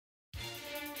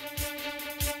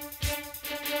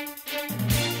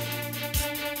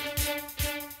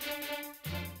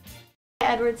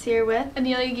Edwards here with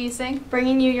Amelia Giesing,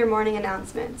 bringing you your morning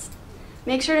announcements.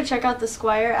 Make sure to check out the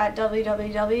Squire at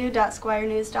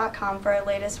www.squirenews.com for our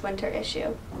latest winter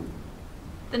issue.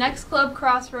 The next Club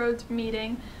Crossroads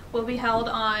meeting will be held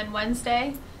on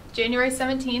Wednesday, January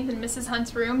 17th in Mrs.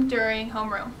 Hunt's room during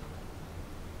homeroom.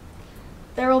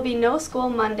 There will be no school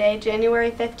Monday,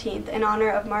 January 15th in honor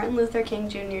of Martin Luther King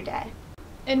Jr. Day.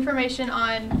 Information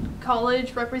on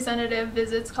college representative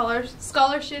visits,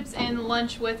 scholarships, and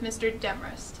lunch with Mr.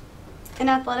 Demrist. In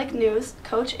athletic news,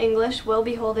 Coach English will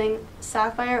be holding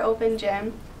Sapphire Open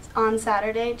Gym on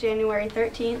Saturday, January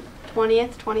 13th,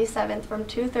 20th, 27th from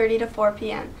 2:30 to 4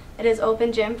 p.m. It is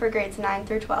open gym for grades 9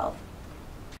 through 12.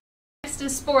 Next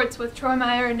is sports with Troy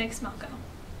Meyer and Nick Smelko.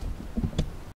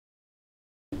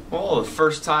 Well, the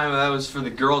first time that was for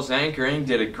the girls anchoring,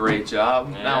 did a great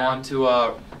job. Yeah. Now on to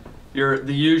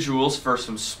the usuals for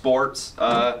some sports.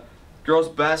 Girls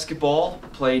basketball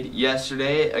played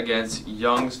yesterday against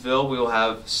Youngsville. We will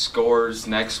have scores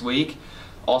next week.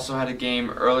 Also had a game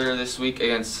earlier this week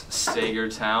against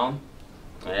Sagertown.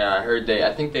 Yeah,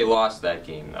 I think they lost that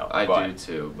game though. I do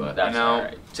too, but that's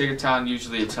alright. Sagertown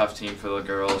usually a tough team for the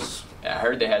girls. Yeah, I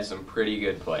heard they had some pretty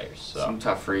good players. So. Some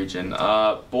tough region.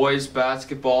 Boys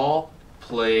basketball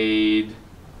played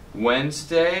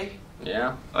Wednesday.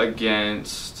 Yeah.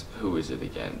 Against, who is it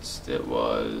against? It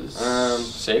was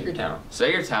Sagertown.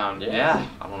 Sagertown. Yeah.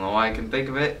 I don't know why I can think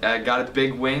of it. Got a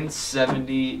big win.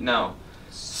 60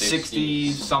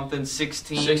 something,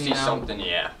 16. 60 something.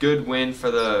 Yeah. Good win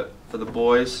for the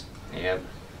boys. Yep.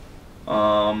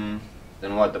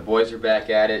 Then what? The boys are back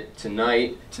at it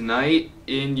tonight. Tonight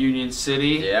in Union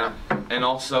City. Yeah. And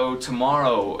also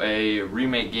tomorrow a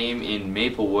remake game in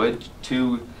Maplewood.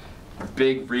 Two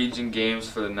big region games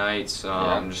for the Knights.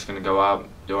 I'm just gonna go out,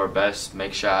 do our best,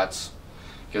 make shots,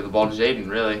 give the ball to Jaden,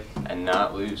 really, and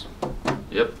not lose.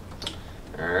 Yep.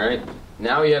 All right.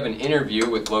 Now we have an interview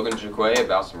with Logan Jaquay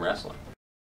about some wrestling.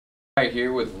 Right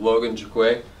here with Logan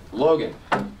Jaquay. Logan,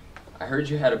 I heard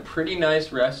you had a pretty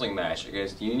nice wrestling match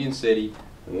against Union City,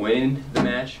 winning the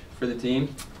match for the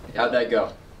team. How'd that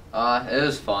go? It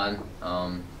was fun.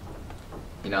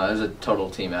 You know, it was a total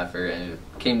team effort, and it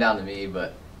came down to me,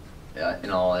 but in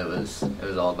all, it was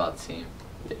all about the team.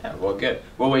 Yeah, well, good.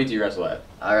 What weight do you wrestle at?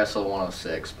 I wrestled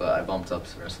 106, but I bumped up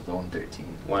to wrestle to 113.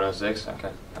 106?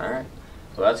 Okay. All right.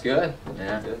 Well, that's good.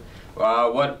 Yeah. Good.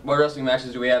 What wrestling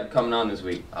matches do we have coming on this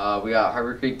week? We got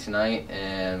Harbor Creek tonight,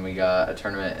 and we got a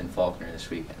tournament in Faulkner this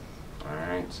weekend. All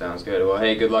right. Sounds good. Well,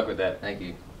 hey, good luck with that. Thank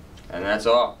you. And that's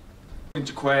all.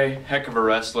 Jaquay, heck of a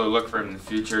wrestler. Look for him in the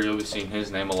future. You'll be seeing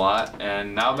his name a lot.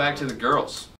 And now back to the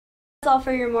girls. That's all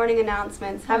for your morning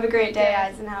announcements. Have a great day,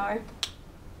 Eisenhower.